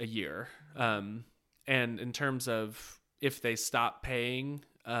 $1,000 a year. And in terms of if they stop paying,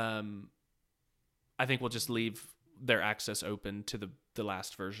 I think we'll just leave their access open to the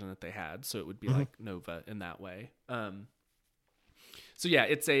last version that they had. So it would be Mhm. like Nova in that way. So yeah,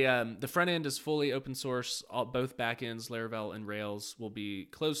 it's the front end is fully open source. Both backends, Laravel and Rails, will be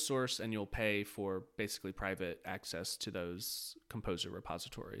closed source, and you'll pay for basically private access to those Composer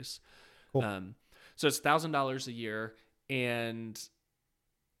repositories. Cool. So it's $1,000 a year, and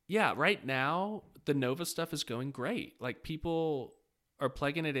yeah, right now the Nova stuff is going great. Like people are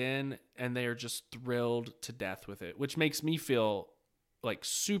plugging it in, and they are just thrilled to death with it, which makes me feel like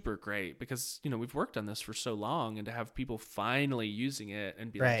super great because, you know, we've worked on this for so long, and to have people finally using it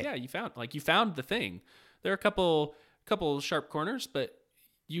and be like, Right. yeah, you found the thing. There are a couple sharp corners, but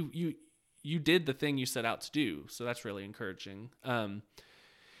you did the thing you set out to do. So that's really encouraging.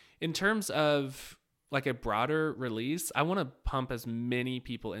 In terms of like a broader release, I want to pump as many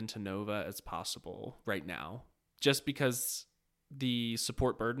people into Nova as possible right now, just because the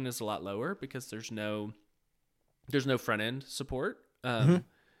support burden is a lot lower because there's no front end support. Mm-hmm.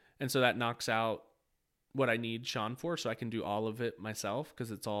 And so that knocks out what I need Sean for, so I can do all of it myself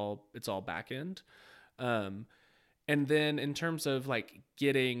because it's all back end. And then in terms of like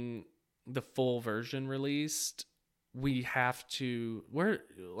getting the full version released, we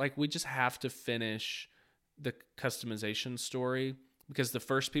just have to finish the customization story, because the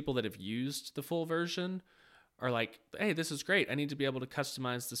first people that have used the full version are like, hey, this is great. I need to be able to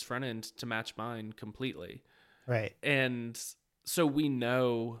customize this front end to match mine completely. Right. And so we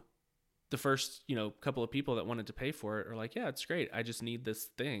know the first, you know, couple of people that wanted to pay for it are like, yeah, it's great. I just need this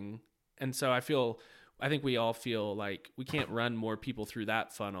thing. And so I think we all feel like we can't run more people through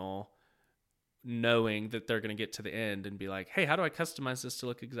that funnel knowing that they're going to get to the end and be like, hey, how do I customize this to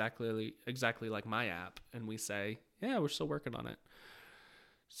look exactly like my app? And we say, yeah, we're still working on it.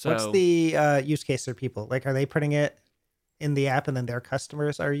 So What's the use case for people? Like, are they putting it in the app and then their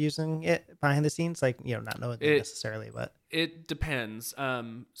customers are using it behind the scenes? Like, you know, not knowing them necessarily, but it depends.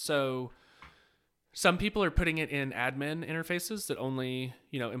 So some people are putting it in admin interfaces that only,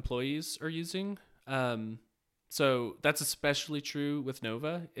 you know, employees are using. So that's especially true with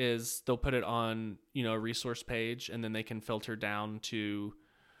Nova, is they'll put it on, you know, a resource page, and then they can filter down to,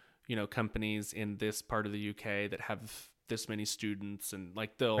 you know, companies in this part of the UK that have this many students, and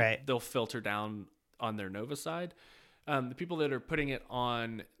like they'll filter down on their Nova side. The people that are putting it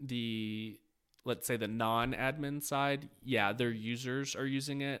on the, let's say, the non-admin side, yeah, their users are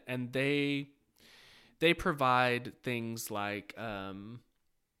using it, and they provide things like,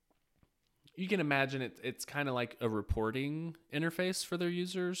 you can imagine it's kind of like a reporting interface for their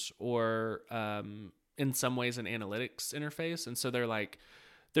users, or in some ways an analytics interface. And so they're like,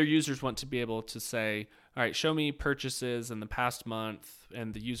 their users want to be able to say, all right, show me purchases in the past month,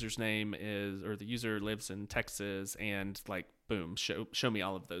 and the user's name is, or the user lives in Texas, and like, boom, show me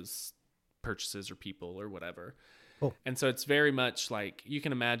all of those purchases or people or whatever. Cool. And so it's very much like, you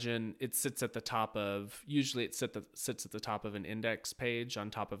can imagine it sits at the top of, usually it sits at the top of an index page on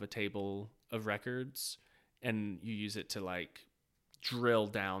top of a table of records, and you use it to like drill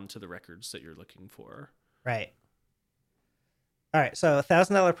down to the records that you're looking for. Right. All right. So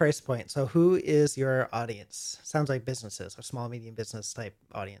 $1,000 price point. So who is your audience? Sounds like businesses or small, medium business type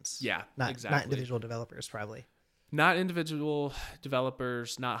audience. Yeah, exactly. Not individual developers, probably. Not individual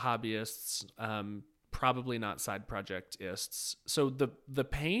developers, not hobbyists, probably not side projectists. So the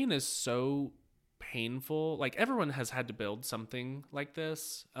pain is so painful. Like, everyone has had to build something like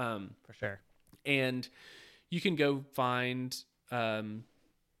this. For sure. And you can go find a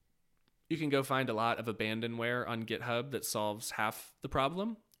lot of abandonware on GitHub that solves half the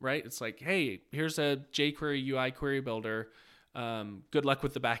problem, right? It's like, hey, here's a jQuery UI query builder. Good luck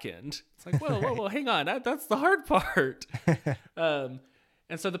with the back end. It's like, whoa, hang on. That's the hard part. And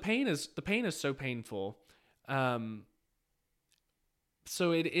so the pain is so painful.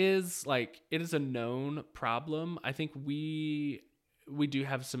 So it is a known problem. I think we do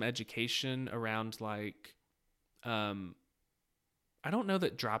have some education around like, I don't know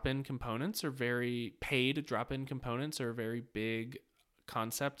that drop-in components are paid drop-in components are a very big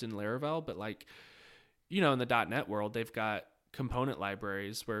concept in Laravel, but like, you know, in the .NET world, they've got component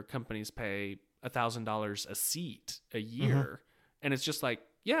libraries where companies pay $1,000 a seat a year. Mm-hmm. And it's just like,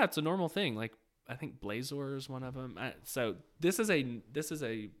 yeah, it's a normal thing. Like, I think Blazor is one of them. So this is a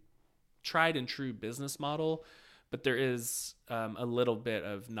tried and true business model, but there is a little bit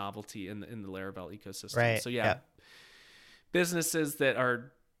of novelty in the Laravel ecosystem. Right. So yeah. Businesses that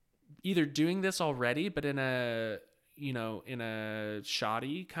are either doing this already, but in a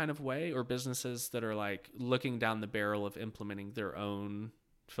shoddy kind of way, or businesses that are like looking down the barrel of implementing their own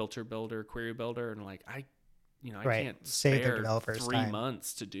filter builder, query builder, and like, I can't spare 3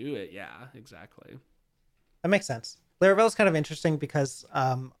 months to do it. Yeah, exactly. That makes sense. Laravel is kind of interesting because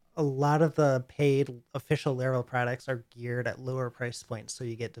a lot of the paid official Laravel products are geared at lower price points. So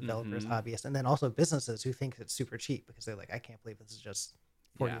you get developers, hobbyists, and then also businesses who think it's super cheap because they're like, I can't believe this is just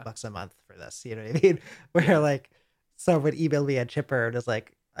 $40 a month for this. You know what I mean? Where like someone emailed me at Chipper and is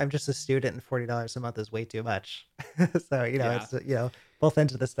like, I'm just a student and $40 a month is way too much. So, it's, both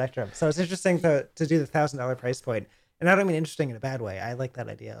ends of the spectrum. So it's interesting to do the $1,000 price point. And I don't mean interesting in a bad way. I like that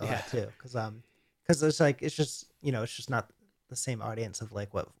idea a lot too. Cause it's like, it's just not the same audience of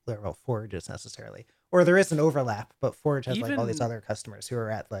like what Laravel Forge is necessarily, or there is an overlap, but Forge has like all these Even other customers who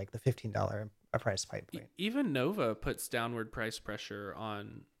are at like the $15 a price point. even Nova puts downward price pressure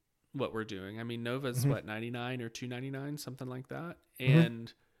on what we're doing. I mean, Nova's Mm-hmm. what, 99 or 299, something like that. Mm-hmm.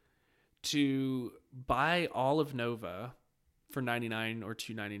 And to buy all of Nova for 99 or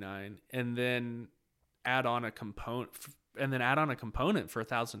 299 and then add on a component for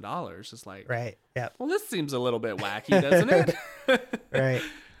 $1,000 is like, Right. Yeah. well, this seems a little bit wacky, doesn't it? Right.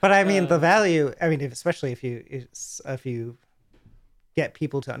 But I mean, the value, I mean, especially if you get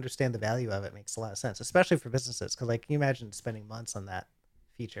people to understand the value of it, makes a lot of sense, especially for businesses. Cause like, can you imagine spending months on that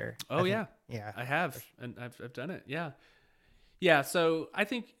feature? Oh, think, yeah. Yeah. I have. And I've done it. Yeah. Yeah. So I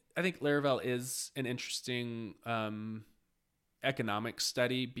think Laravel is an interesting economic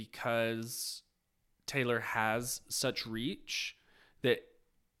study because Taylor has such reach that,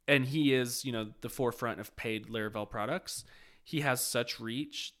 and he is, the forefront of paid Laravel products. He has such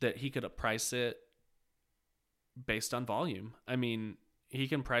reach that he could price it based on volume. I mean, he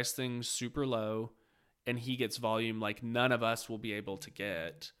can price things super low and he gets volume like none of us will be able to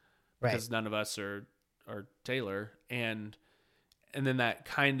get because none of us are Taylor. And then that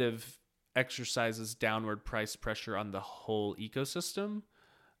kind of exercises downward price pressure on the whole ecosystem.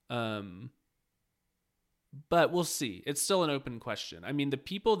 But we'll see. It's still an open question. I mean, the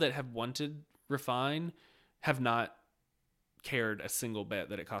people that have wanted Refine have not cared a single bit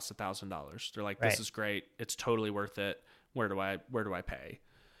that it costs $1,000. They're like, this is great. It's totally worth it. Where do I pay?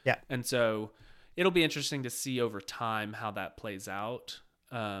 Yeah. And so it'll be interesting to see over time how that plays out.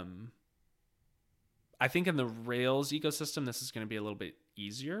 I think in the Rails ecosystem, this is going to be a little bit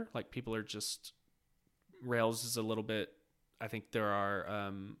easier. Like people are just, Rails is a little bit, I think there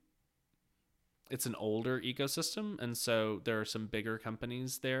are, it's an older ecosystem. And so there are some bigger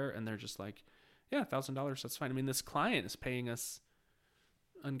companies there and they're just like, yeah, $1,000, that's fine. I mean, this client is paying us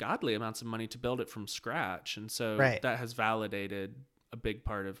ungodly amounts of money to build it from scratch. And so that has validated a big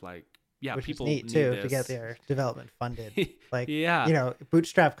part of like, yeah, which people is neat need too this. to get their development funded. Like, yeah,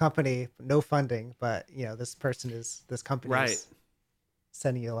 bootstrap company, no funding, but this company is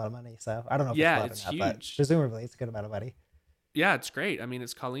sending you a lot of money. So I don't know if it's or not, huge. But presumably it's a good amount of money. Yeah, it's great. I mean,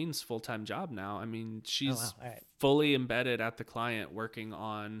 it's Colleen's full-time job now. I mean, she's Right. fully embedded at the client working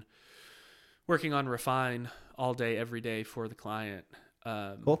on Refine all day, every day for the client.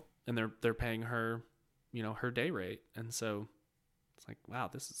 Cool. And they're paying her, her day rate. And so it's like, wow,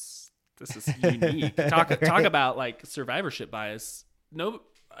 this is unique. Talk about like survivorship bias.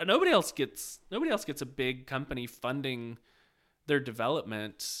 Nobody else gets a big company funding their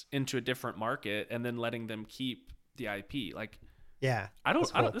development into a different market and then letting them keep the IP. Like, yeah, I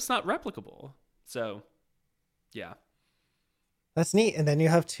don't, it's not replicable. So yeah, that's neat. And then you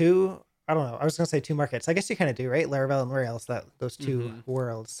have two, I don't know, I was going to say two markets. I guess you kind of do, right? Laravel and Rails, those two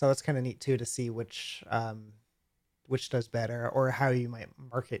worlds. So it's kind of neat too, to see which does better or how you might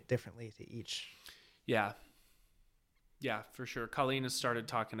market differently to each. Yeah, for sure. Colleen has started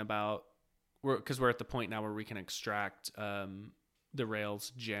talking about, because we're at the point now where we can extract the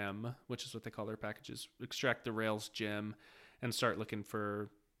Rails gem, which is what they call their packages, extract the Rails gem and start looking for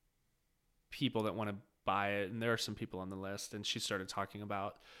people that want to buy it. And there are some people on the list. And she started talking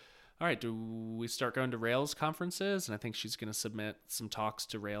about, all right, do we start going to Rails conferences? And I think she's going to submit some talks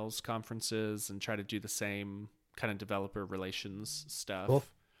to Rails conferences and try to do the same kind of developer relations stuff. Cool.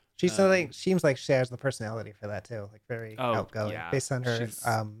 She seems like she has the personality for that too, like very outgoing, based on her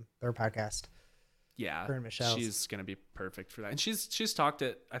their podcast. Yeah, her and Michelle's. She's gonna be perfect for that, and she's talked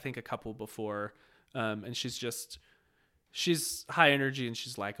at I think a couple before, and she's high energy and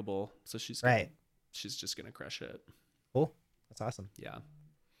she's likable, so she's just gonna crush it. Cool, that's awesome. Yeah,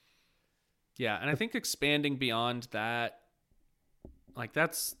 and I think expanding beyond that, like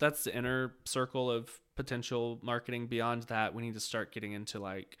that's the inner circle of potential marketing. Beyond that, we need to start getting into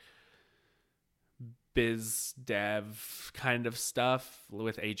like biz dev kind of stuff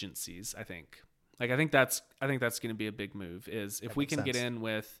with agencies. I think that's going to be a big move. Is if we can get in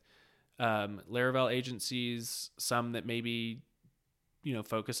with Laravel agencies, some that maybe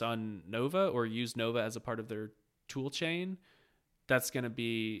focus on Nova or use Nova as a part of their tool chain. That's going to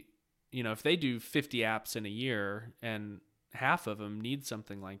be, if they do 50 apps in a year and half of them need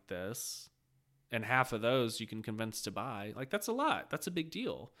something like this, and half of those you can convince to buy, like that's a lot. That's a big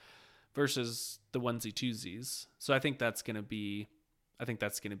deal versus the onesie twosies. So I think that's going to be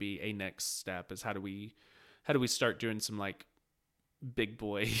a next step, is how do we start doing some like big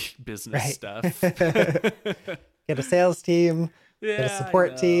boy business stuff. Get a sales team, get a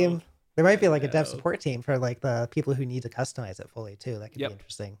support team. There might be like a dev support team for like the people who need to customize it fully too. That could be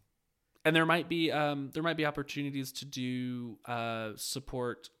interesting. And there might be opportunities to do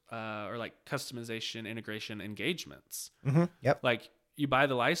support or like customization, integration, engagements. Yep. Like you buy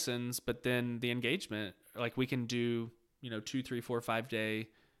the license, but then the engagement, like we can do 2, 3, 4, 5 day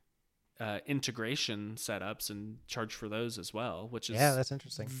integration setups and charge for those as well, which is that's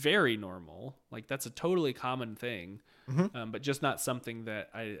interesting. very normal. Like that's a totally common thing, Mm-hmm. but just not something that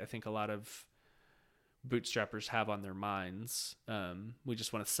I think a lot of bootstrappers have on their minds. We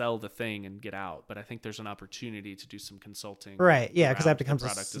just want to sell the thing and get out, but I think there's an opportunity to do some consulting, Right. Yeah, because that around the becomes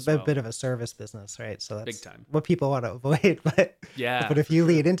product as a well. bit of a service business, right? So that's Big time. what people want to avoid. But Yeah, but if for you sure.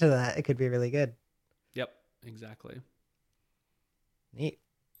 lead into that, it could be really good. Yep, exactly. Neat.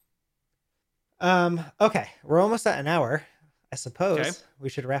 Okay, we're almost at an hour. I suppose Okay. we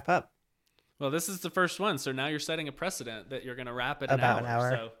should wrap up. Well, this is the first one, so now you're setting a precedent that you're going to wrap it About an an hour.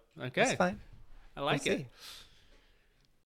 hour. So, That's okay, fine. I like We'll it. see.